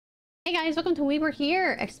Hey guys, welcome to We Were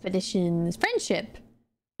Here Expeditions Friendship.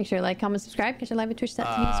 Make sure to like, comment, subscribe. Catch your live at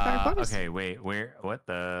Twitch.tv. Corvus. Okay, wait, what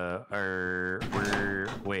the,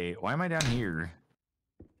 wait, why am I down here?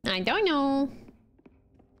 I don't know.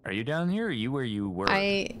 Are you down here, or are you where you were?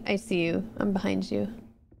 I see you. I'm behind you.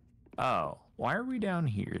 Oh, why are we down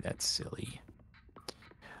here? That's silly.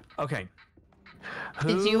 Okay.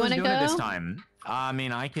 Did you want to go it this time? I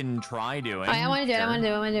mean, I can try doing. I want to do it. I want to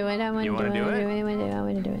do it. I want to do it. I want to do it. I want to do it. I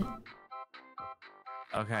want to do it.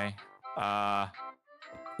 Okay.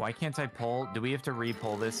 Why can't I pull? Do we have to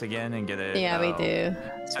re-pull this again and get it? Yeah, we do.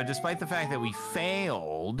 So despite the fact that we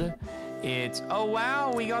failed, it's, oh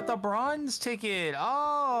wow, we got the bronze ticket.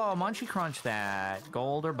 Oh, Munchy Crunch that.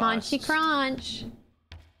 Gold or bust. Munchy Crunch.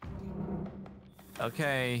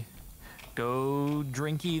 Okay. Go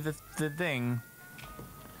drinky the thing.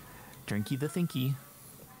 Drinky the thinky.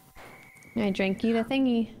 I drinky the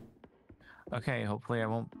thingy. Okay, hopefully I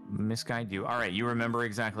won't misguide you. All right, you remember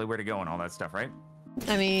exactly where to go and all that stuff, right?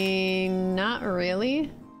 I mean, not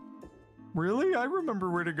really. Really? I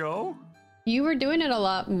remember where to go. You were doing it a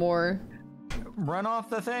lot more. Run off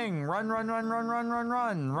the thing. Run, run, run, run, run, run,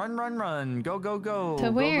 run, run, run, run. Go, go, go.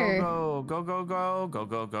 To where? Go, go, go, go, go,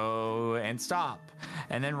 go, go, and stop.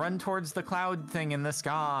 And then run towards the cloud thing in the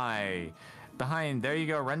sky. Behind, there you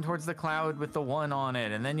go. Run towards the cloud with the 1 on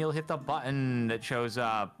it, and then you'll hit the button that shows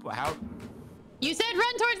up. How? You said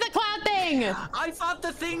run towards the cloud thing! I thought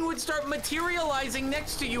the thing would start materializing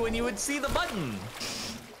next to you and you would see the button.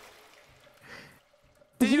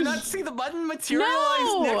 Did you not see the button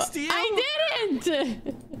materialize next to you? I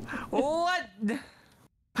didn't! What?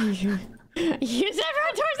 You said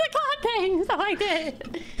run towards the cloud thing, so I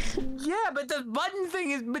did. Yeah, but the button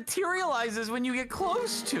thing materializes when you get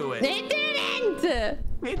close to it. It didn't!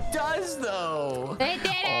 It does, though. It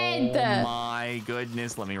didn't! Oh my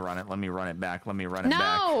goodness. Let me run it. Let me run it back. Let me run it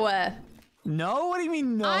back. No! No? What do you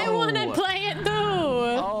mean no? I want to play it, too!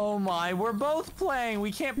 Oh my, we're both playing.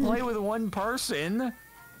 We can't play with one person.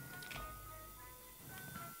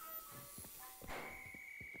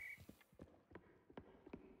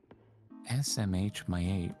 SMH my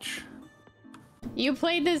H. You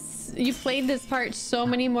played this part so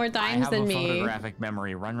many more times than me. I have a photographic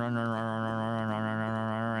memory. Run, run, run, run, run, run, run, run, run,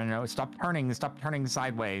 run, run. No, stop turning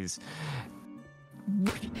sideways.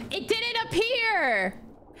 It didn't appear.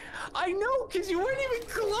 I know, because you weren't even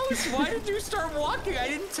close. Why did you start walking? I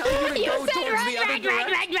didn't tell you to you go said towards run, the other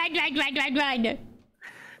direction. run.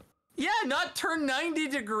 Yeah, not turn 90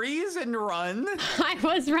 degrees and run. I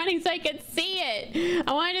was running so I could see it.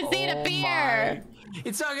 I wanted to see it appear. My.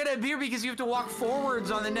 It's not gonna appear because you have to walk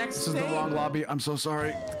forwards on the next thing. This is the wrong lobby. I'm so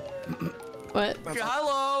sorry. What?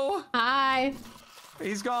 Hello. Hi.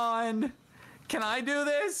 He's gone. Can I do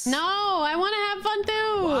this? No, I want to have fun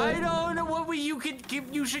too. I don't know what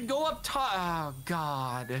you should go up top. Oh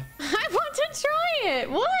God. I want to try it.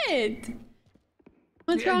 What?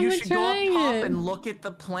 What's wrong with trying it? You should go up top and look at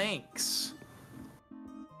the planks.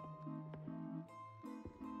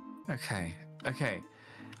 Okay.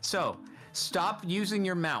 So, stop using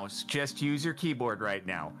your mouse. Just use your keyboard right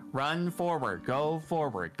now. Run forward. Go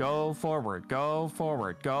forward. Go forward. Go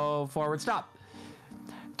forward. Go forward. Stop.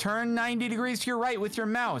 Turn 90 degrees to your right with your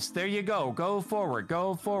mouse. There you go. Go forward.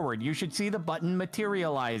 Go forward. You should see the button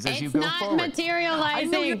materialize as you go forward. It's not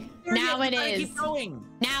materializing. Now it is. Keep going.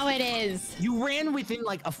 Now it is. You ran within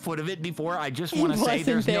like a foot of it before. I just want to say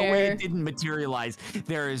there's no way it didn't materialize.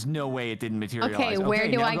 There is no way it didn't materialize. Okay, where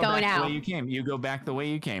do I go now? The way you came. You go back the way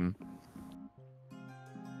you came.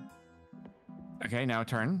 Okay, now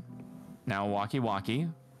turn. Now walkie walkie.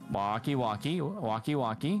 Walkie walkie. Walkie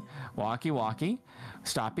walkie. Walkie walkie.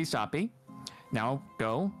 Stoppy stoppy. Now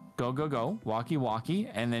go. Go go go. Walkie walkie.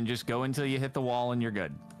 And then just go until you hit the wall and you're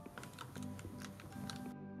good.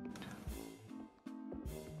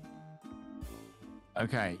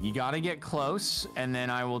 Okay, you gotta get close, and then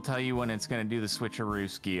I will tell you when it's gonna do the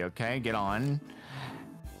switcherooski, okay? Get on.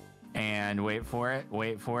 And wait for it,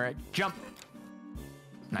 jump!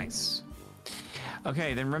 Nice.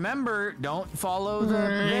 Okay, then remember, don't follow the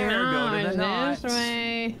there, go to the knots. This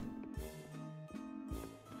way.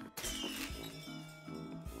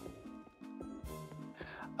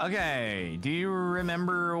 Okay, do you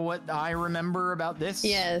remember what I remember about this?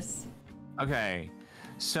 Yes. Okay,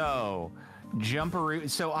 so... Jumperoo.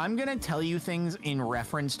 So I'm gonna tell you things in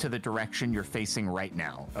reference to the direction you're facing right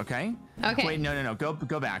now. Okay. Okay. Wait, no. Go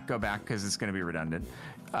back, because it's gonna be redundant.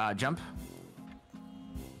 Jump.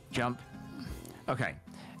 Okay.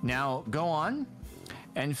 Now go on,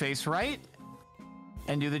 and face right,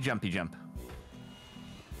 and do the jumpy jump.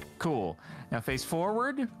 Cool. Now face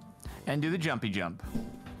forward, and do the jumpy jump.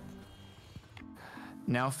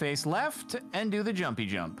 Now face left and do the jumpy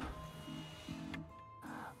jump.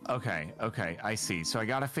 Okay, I see. So I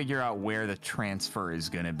got to figure out where the transfer is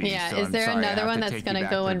going to be. Yeah, so is there another one that's going to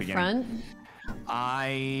go in front?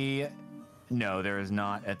 No, there is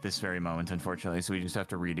not at this very moment, unfortunately. So we just have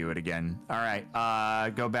to redo it again. All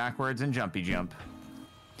right, go backwards and jumpy jump.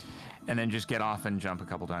 And then just get off and jump a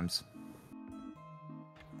couple times.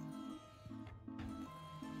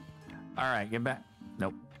 All right, get back.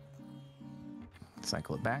 Nope.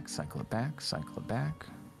 Cycle it back, cycle it back, cycle it back,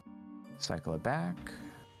 cycle it back,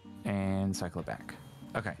 and cycle it back.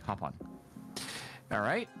 Okay, hop on. All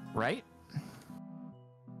right, right.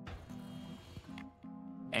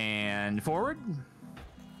 And forward.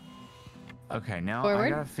 Okay, now forward. I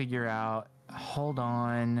gotta figure out, hold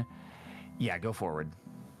on. Yeah, go forward.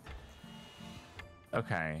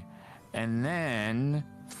 Okay, and then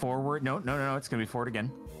forward. No, it's gonna be forward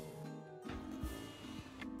again.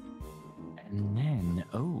 And then,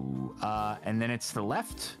 and then it's the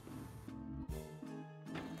left.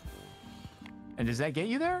 And does that get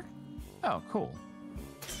you there? Oh, cool.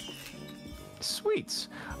 Sweet.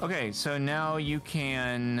 Okay, so now you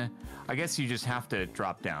can, I guess you just have to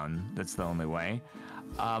drop down. That's the only way.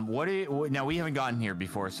 Now we haven't gotten here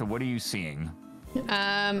before, so what are you seeing?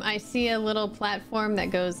 I see a little platform that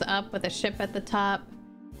goes up with a ship at the top.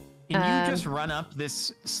 Can you just run up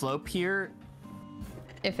this slope here?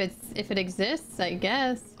 If it exists, I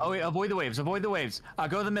guess. Oh, wait, avoid the waves. Avoid the waves.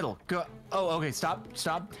 Go to the middle. Go. Oh, okay. Stop.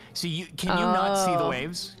 So can you not see the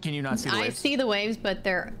waves? Can you not see the waves? I see the waves, but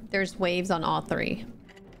there's waves on all three.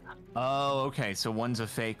 Oh, okay. So one's a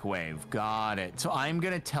fake wave. Got it. So I'm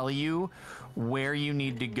gonna tell you where you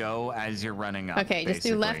need to go as you're running up. Okay, just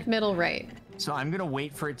do left, middle, right. So I'm gonna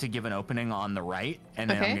wait for it to give an opening on the right, and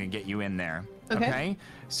then I'm gonna get you in there. Okay.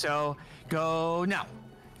 So go now.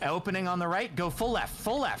 Opening on the right, go full left,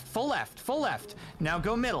 full left, full left, full left. Now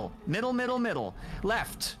go middle, middle, middle, middle.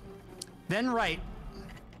 Left, then right,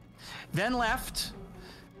 then left,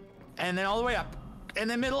 and then all the way up, and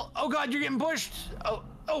then middle. Oh God, you're getting pushed.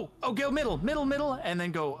 Oh, go middle, middle, middle, and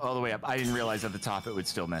then go all the way up. I didn't realize at the top it would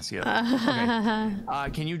still mess you up. Okay.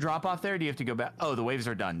 Can you drop off there? Or do you have to go back? Oh, the waves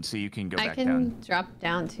are done, so you can go back down. I can drop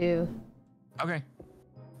down too. Okay.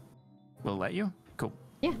 We'll let you? Cool.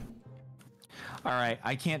 Yeah. All right,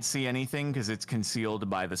 I can't see anything because it's concealed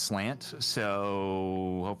by the slant,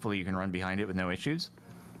 so hopefully you can run behind it with no issues.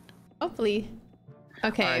 Hopefully.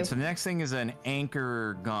 Okay. All right, so the next thing is an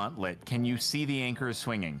anchor gauntlet. Can you see the anchor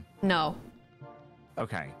swinging? No.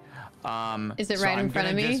 Okay. Is it right in front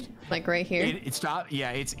of me? Like right here?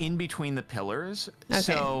 Yeah, it's in between the pillars. Okay.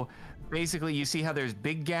 So basically, you see how there's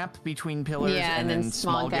big gap between pillars and then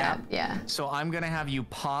small gap? Yeah. So I'm going to have you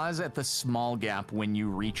pause at the small gap when you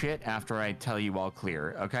reach it after I tell you all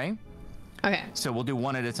clear, okay? Okay. So we'll do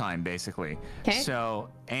one at a time, basically. Okay. So,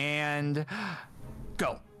 and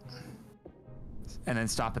go. And then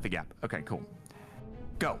stop at the gap. Okay, cool.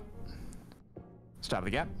 Go. Stop at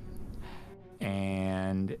the gap.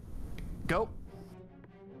 And go.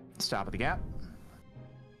 Stop at the gap.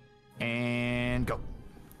 And go.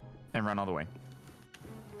 And run all the way.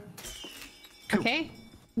 Cool. Okay.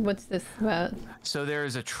 What's this about? So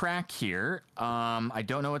there's a track here. I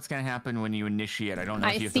don't know what's going to happen when you initiate. I don't know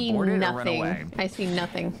if you have to board it or run away. I see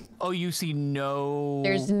nothing. Oh, you see no...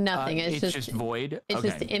 There's nothing. It's just void? It's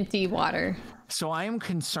just empty water. So I am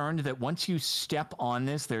concerned that once you step on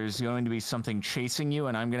this, there's going to be something chasing you,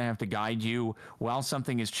 and I'm going to have to guide you while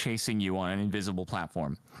something is chasing you on an invisible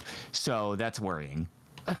platform. So that's worrying.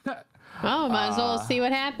 Oh, might as well see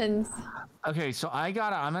what happens. Okay, so I'm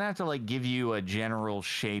gonna have to like give you a general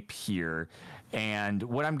shape here. And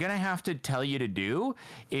what I'm gonna have to tell you to do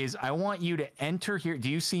is I want you to enter here. Do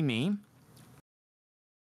you see me?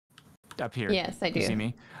 Up here. Yes, I do. You see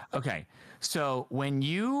me? Okay. So when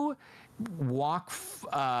you walk,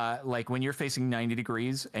 like when you're facing 90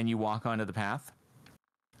 degrees and you walk onto the path,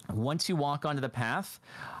 once you walk onto the path,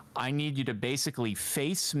 I need you to basically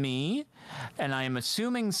face me, and I am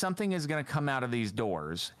assuming something is going to come out of these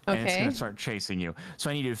doors, and it's going to start chasing you. So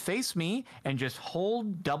I need you to face me and just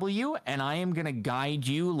hold W, and I am going to guide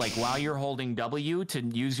you, like while you're holding W, to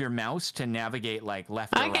use your mouse to navigate like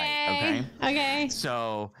left or right. Okay. Okay.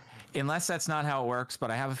 So unless that's not how it works,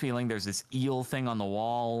 but I have a feeling there's this eel thing on the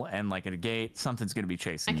wall and like at a gate, something's going to be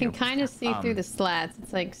chasing you. I can kind of see through the slats.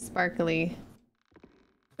 It's like sparkly.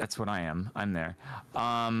 That's what I am. I'm there.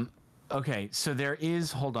 Okay, so there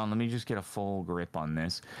is, hold on, let me just get a full grip on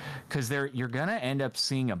this. Because you're going to end up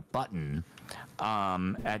seeing a button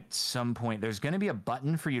at some point. There's going to be a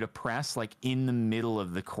button for you to press, like, in the middle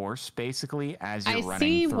of the course, basically, as you're running through. I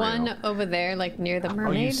see one over there, like, near the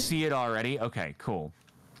mermaid. Oh, you see it already? Okay, cool.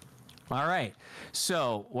 All right.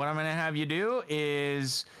 So what I'm going to have you do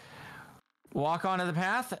is walk onto the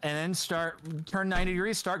path and then turn 90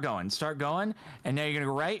 degrees, start going. And now you're going to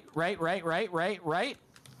go right.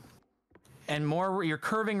 And more, you're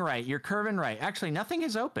curving right. Actually, nothing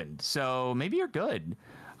has opened. So maybe you're good.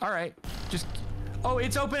 All right. Oh,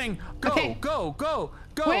 it's opening. Go, okay. go.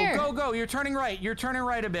 Where? Go. You're turning right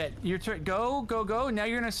a bit. Go. Now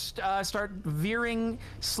you're going to start veering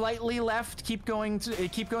slightly left. Keep going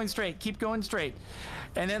straight.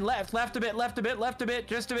 And then left a bit,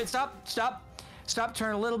 just a bit. Stop,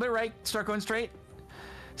 turn a little bit right, start going straight.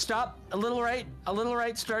 Stop, a little right,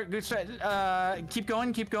 start, keep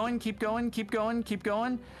going.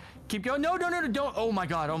 No, don't, oh my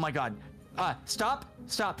God. Stop,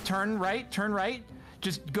 turn right.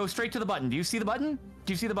 Just go straight to the button. Do you see the button?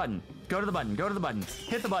 Go to the button,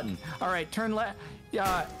 hit the button. All right, turn left.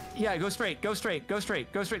 Yeah, go straight.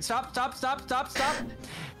 Stop.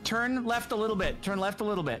 Turn left a little bit.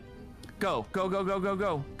 Go.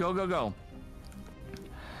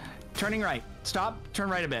 Turning right. Stop, turn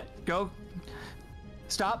right a bit. Go.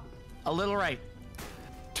 Stop, a little right.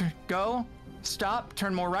 Go. Stop,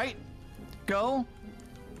 turn more right. Go.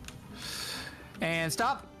 And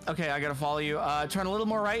stop. Okay, I gotta follow you. Turn a little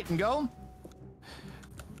more right and go.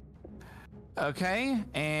 Okay,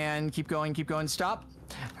 and keep going. Stop.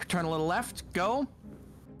 Turn a little left. Go.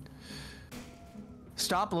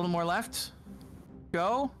 Stop, a little more left.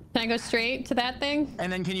 Go. Can I go straight to that thing?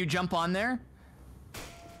 And then can you jump on there?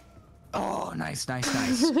 Oh, nice.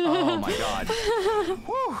 Oh my God.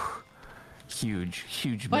 Whew. Huge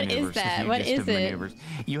What maneuvers. is that? What is it? Maneuvers.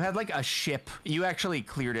 You had like a ship. You actually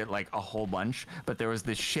cleared it like a whole bunch, but there was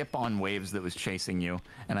this ship on waves that was chasing you,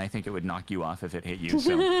 and I think it would knock you off if it hit you.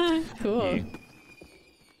 So cool.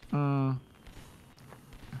 Yeah.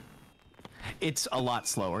 It's a lot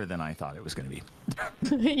slower than I thought it was going to be.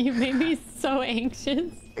 You made me so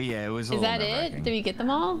anxious. Yeah, it was. Is that it? Did we get them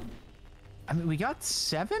all? I mean, we got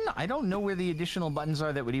 7. I don't know where the additional buttons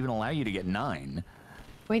are that would even allow you to get 9.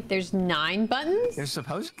 Wait, there's 9 buttons? There's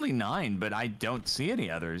supposedly 9, but I don't see any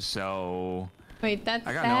others, so... Wait, that's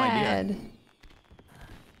I got sad. no idea.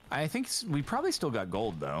 I think we probably still got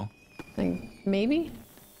gold, though. Like, maybe?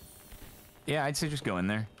 Yeah, I'd say just go in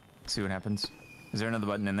there. See what happens. Is there another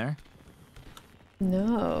button in there?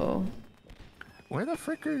 No. Where the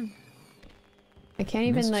frick are... I can't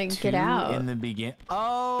even, like, get out. In the begin...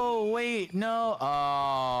 Oh, wait, no.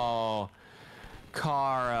 Oh...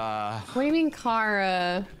 Kara. What do you mean,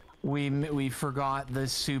 Kara? We forgot the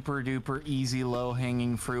super duper easy low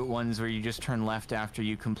hanging fruit ones where you just turn left after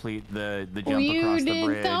you complete the jump across the bridge. You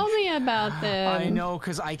didn't tell me about them. I know,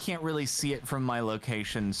 because I can't really see it from my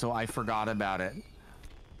location, so I forgot about it.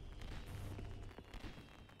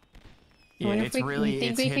 Yeah, it's really.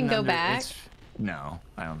 You think we can go back? No,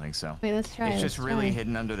 I don't think so. Wait, let's try. It's just really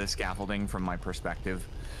hidden under the scaffolding from my perspective.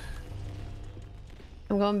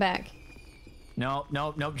 I'm going back. No.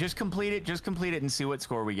 Just complete it and see what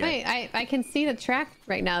score we get. Wait, I can see the track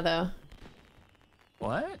right now, though.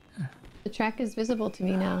 What? The track is visible to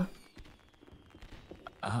me now.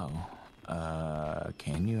 Oh.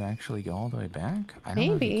 Can you actually go all the way back? I don't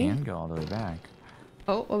know if you can go all the way back.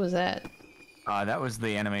 Oh, what was that? That was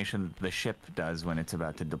the animation the ship does when it's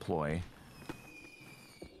about to deploy.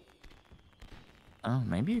 Oh,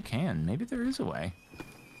 maybe you can. Maybe there is a way.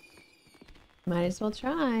 Might as well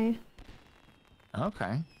try.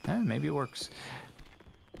 Okay. Yeah, maybe it works.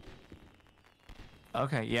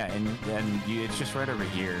 Okay, yeah, and it's just right over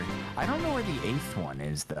here. I don't know where the 8th one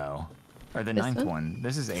is, though. Or the 9th one.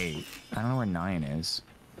 This is 8. I don't know where 9 is.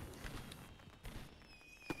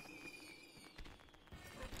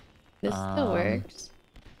 This still works.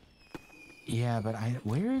 Yeah, but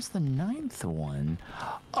where is the 9th one?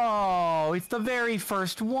 Oh, it's the very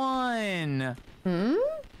first one! Hmm?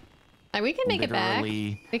 We can make it back.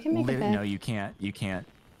 We can make it back. No, you can't. You can't.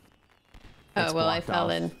 Oh, well, I fell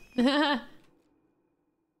in. Do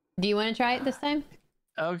you want to try it this time?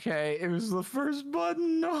 Okay, it was the first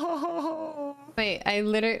button. No. Wait,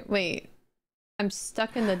 I'm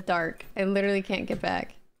stuck in the dark. I literally can't get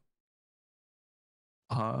back.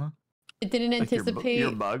 Huh? It didn't anticipate.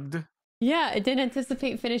 You're bugged? Yeah, it didn't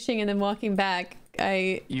anticipate finishing and then walking back.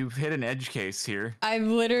 You've hit an edge case here.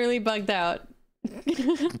 I'm literally bugged out.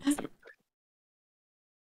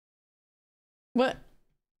 What?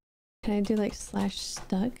 Can I do like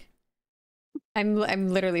 /stuck? I'm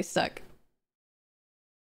literally stuck.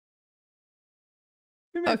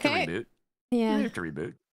 You may have to reboot. Yeah. You have to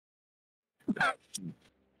reboot.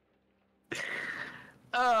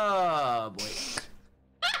 Oh boy.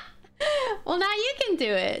 Well, now you can do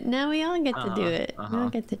it. Now we all get to do it. We all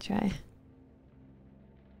get to try.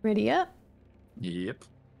 Ready up? Yep.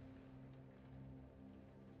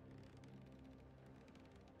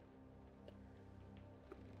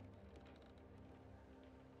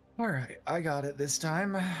 All right, I got it this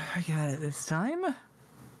time.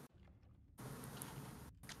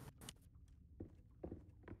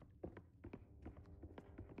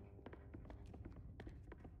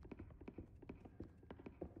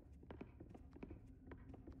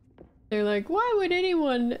 They're like, why would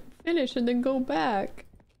anyone finish and then go back?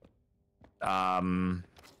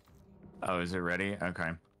 Oh, is it ready?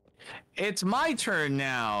 Okay. It's my turn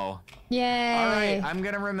now. Yay! All right, I'm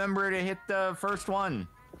gonna remember to hit the first one.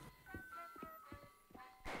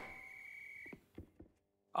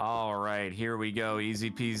 All right, here we go. Easy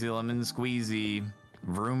peasy lemon squeezy.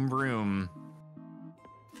 Vroom vroom.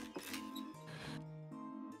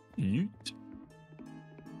 Yeet.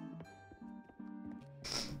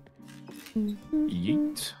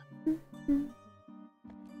 Yeet.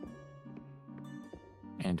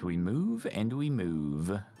 And we move, and we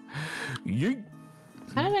move. Yeet.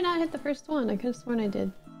 How did I not hit the first one? I could have sworn I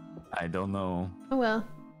did. I don't know. Oh well.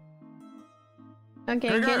 Okay,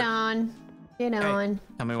 Trigger. get on. Get on.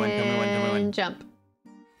 Tell me when, tell me when, tell me when. And jump.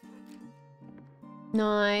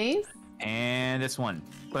 Nice. And this one.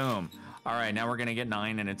 Boom. All right, now we're gonna get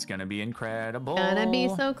 9, and it's gonna be incredible. Gonna be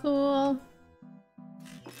so cool.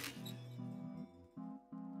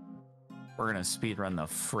 We're gonna speed run the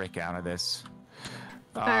frick out of this.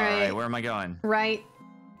 All right. right, where am I going? Right.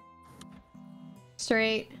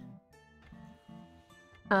 Straight.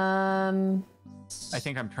 I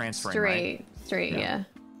think I'm transferring, right? Straight, yeah.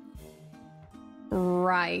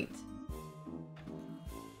 Right.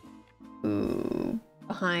 Ooh,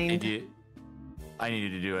 behind. I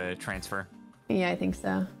needed to do a transfer. Yeah, I think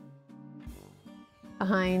so.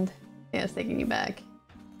 Behind. Yeah, it's taking you back.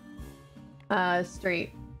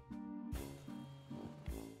 Straight.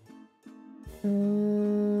 You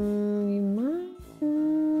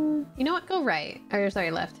know what? Go right. Or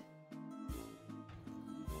sorry, left.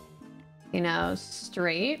 You know,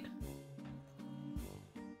 straight.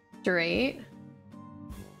 Straight.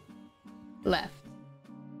 Left.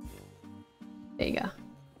 There you go.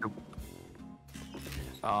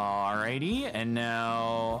 Alrighty, and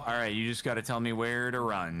now, all right, you just got to tell me where to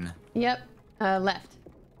run. Yep. Left.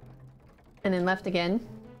 And then left again.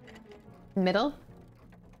 Middle.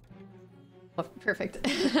 Oh, perfect.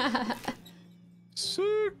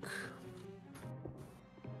 Sick.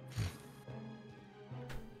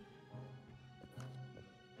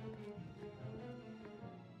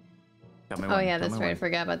 Oh yeah, that's right. I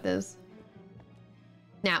forgot about this.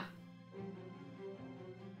 Now.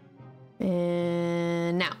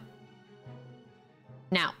 And now.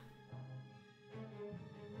 Now.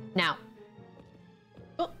 Now.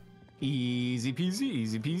 Oh. Easy peasy,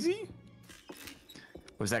 easy peasy.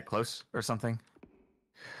 Was that close or something?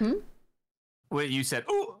 Hmm? Wait, you said,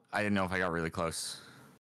 oh, I didn't know if I got really close.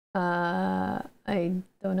 I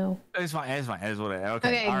don't know. It's fine, it's fine. It's what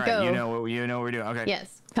okay, all right, go. you know what we're doing. Okay.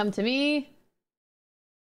 Yes. Come to me.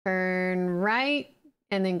 Turn right.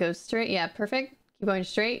 And then go straight. Yeah, perfect. Keep going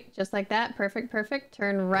straight. Just like that. Perfect, perfect.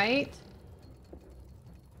 Turn right.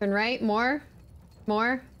 Turn right. More.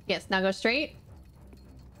 More. Yes, now go straight.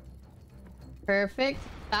 Perfect.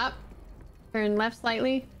 Stop. Turn left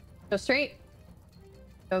slightly. Go straight.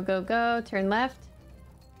 Go, go, go. Turn left.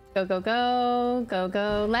 Go, go, go. Go,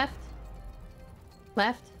 go. Left.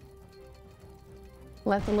 Left.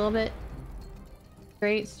 Left a little bit.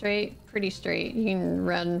 Straight, straight. Pretty straight. You can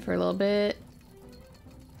run for a little bit.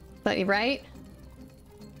 Slightly right.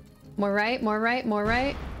 More right, more right, more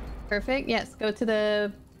right. Perfect. Yes, go to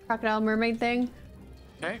the crocodile mermaid thing.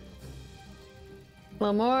 Okay. A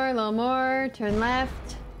little more, a little more. Turn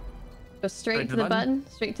left. Go straight to the button.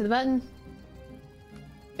 Straight to the button.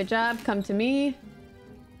 Good job. Come to me.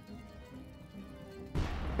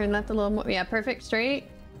 Turn left a little more. Yeah, perfect. Straight.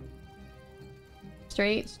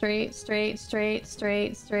 Straight, straight, straight, straight,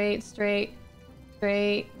 straight, straight, straight,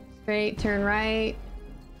 straight, straight. Turn right.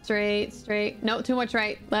 Straight, straight. No, too much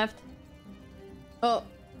right. Left. Oh.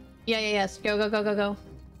 Yeah, yeah, yes. Go, go, go, go, go.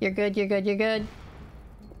 You're good, you're good, you're good.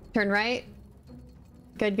 Turn right.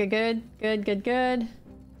 Good, good, good. Good, good, good.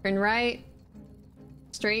 Turn right.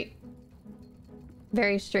 Straight.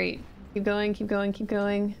 Very straight. Keep going, keep going, keep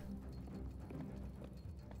going.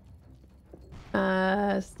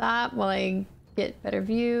 Stop while I get better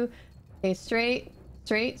view. Okay, straight,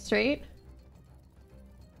 straight, straight.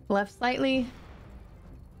 Left slightly.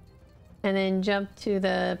 And then jump to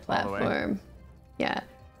the platform. Yeah.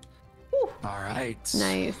 Whew. All right.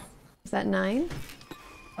 Nice. Is that 9?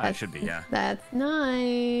 That should be, yeah. That's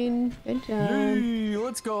 9. Good job. Yay,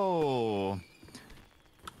 let's go.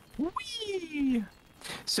 Whee!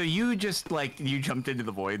 So you just like you jumped into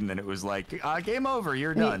the void and then it was like game over,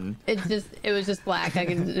 you're done. It was just black.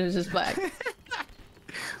 It was just black.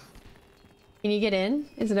 Can you get in?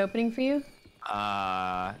 Is it opening for you?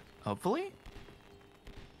 Hopefully.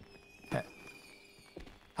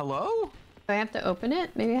 Hello? Do I have to open it?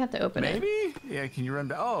 Maybe I have to open it. Maybe? Yeah, can you run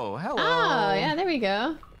back? Oh, hello. Oh, yeah, there we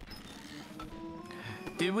go.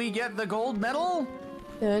 Did we get the gold medal?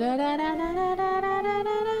 Woohoo!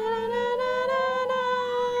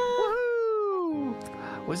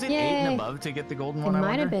 Was it 8 and above to get the golden one? It I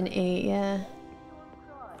might have wonder? been 8, yeah.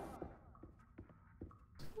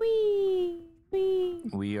 Whee! Whee!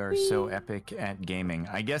 We are so epic at gaming.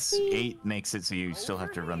 I guess 8 makes it so you still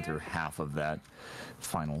have to run through half of that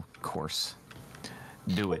final course.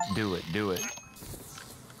 Do it, do it, do it.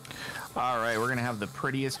 Alright, we're gonna have the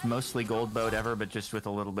prettiest, mostly gold boat ever, but just with a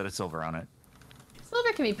little bit of silver on it.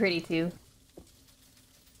 Silver can be pretty too.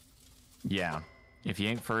 Yeah. If you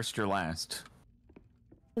ain't first, you're last.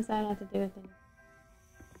 What does that have to do with it?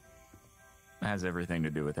 It has everything to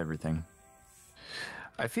do with everything.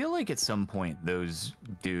 I feel like at some point those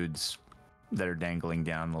dudes that are dangling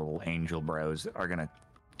down little angel brows are gonna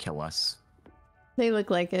kill us. They look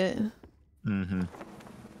like it. Mm-hmm.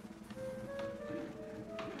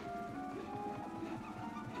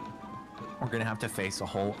 We're gonna have to face a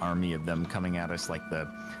whole army of them coming at us like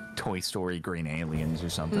the Toy Story green aliens or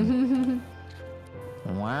something.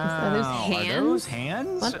 Wow. Are those hands? Are those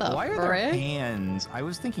hands? What the Why are there frick? hands? I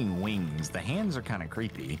was thinking wings. The hands are kind of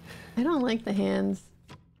creepy. I don't like the hands.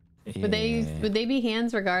 Would they be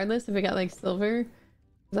hands regardless if it got like silver?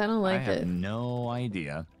 'Cause I don't like I have it. no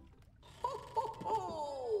idea.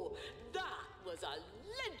 Oh, that was a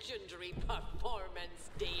legendary performance,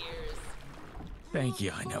 dears. Thank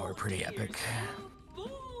you. I know we're pretty epic.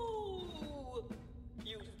 Boo!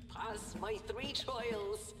 You've passed my 3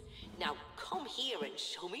 trials. Now come here and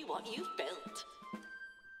show me what you've built.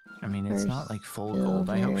 I mean, it's not like full gold.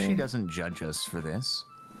 I hope she doesn't judge us for this.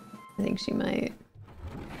 I think she might.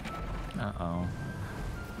 Uh-oh.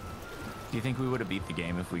 Do you think we would have beat the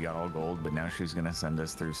game if we got all gold, but now she's going to send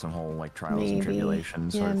us through some whole, like, trials and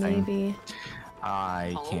tribulations sort of thing? Maybe.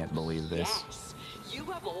 I can't believe this. Yes, you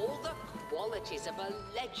have all the qualities of a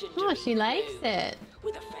legendary. Oh, she likes hero. it.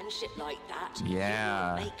 With a friendship like that,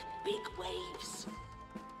 Yeah. you'll make big waves.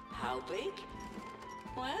 How big?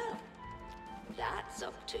 Well, that's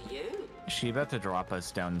up to you. Is she about to drop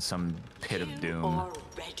us down some pit of You doom? are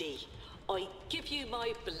ready. I give you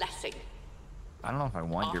my blessing. I don't know if I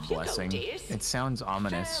want your Off you go, blessing. dears. It sounds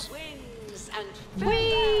ominous. Fair winds and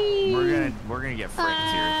Whee! We're gonna get fricked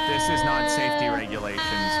here. This is not safety regulations.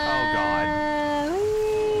 Oh god.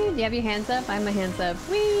 Whee! Do you have your hands up? I have my hands up.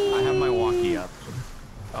 Whee! I have my walkie up.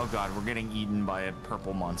 Oh god, we're getting eaten by a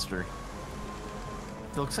purple monster.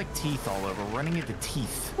 It looks like teeth all over. We're running into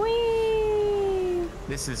teeth. Whee!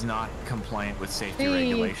 This is not compliant with safety 3,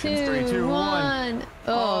 regulations. 2, 3, 2, 1.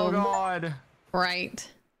 Oh, Oh god. right.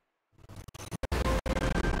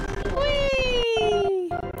 Whee!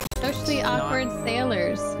 Socially awkward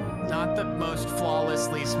sailors. Not the most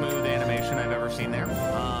flawlessly smooth animation I've ever seen there.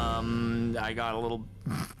 I got a little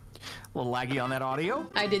laggy on that audio.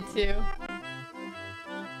 I did too.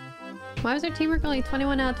 Why was our teamwork only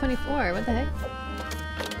 21 out of 24? What the heck?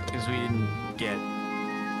 Because we didn't get,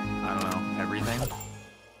 I don't know, everything.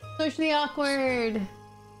 Socially awkward.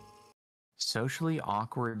 Socially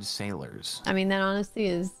awkward sailors. I mean, that honestly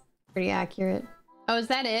is pretty accurate. Oh, is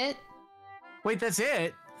that it? Wait, that's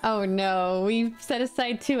it? Oh no, we set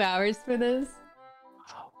aside 2 hours for this.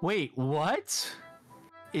 Wait, what?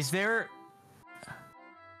 Is there...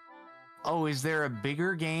 Oh, is there a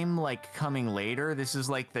bigger game, like, coming later? This is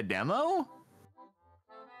like the demo?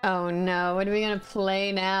 Oh no, what are we gonna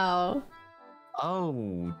play now?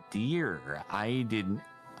 Oh, dear. I didn't...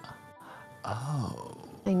 Oh...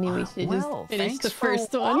 I knew we should well, just finish thanks the for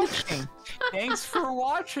first one. watching. Thanks for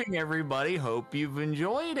watching, everybody. Hope you've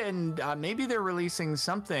enjoyed, and maybe they're releasing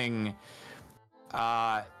something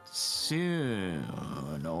soon,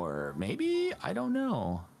 or maybe, I don't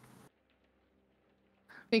know.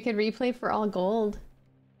 We could replay for all gold.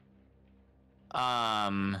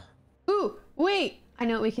 Ooh, wait! I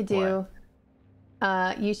know what we could do.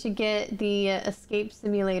 You should get the escape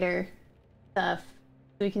simulator stuff.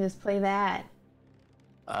 So we can just play that.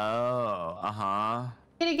 Oh, uh-huh.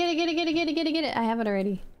 Get it. I have it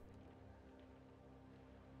already.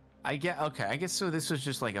 Okay, I guess so this was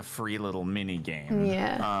just like a free little mini game.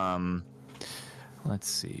 Yeah. Let's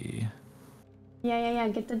see. Yeah.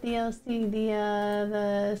 Get the DLC,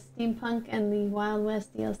 the Steampunk and the Wild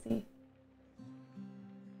West DLC.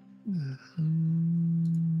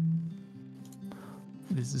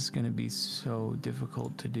 This is gonna be so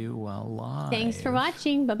difficult to do while live. Thanks for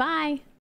watching. Bye-bye.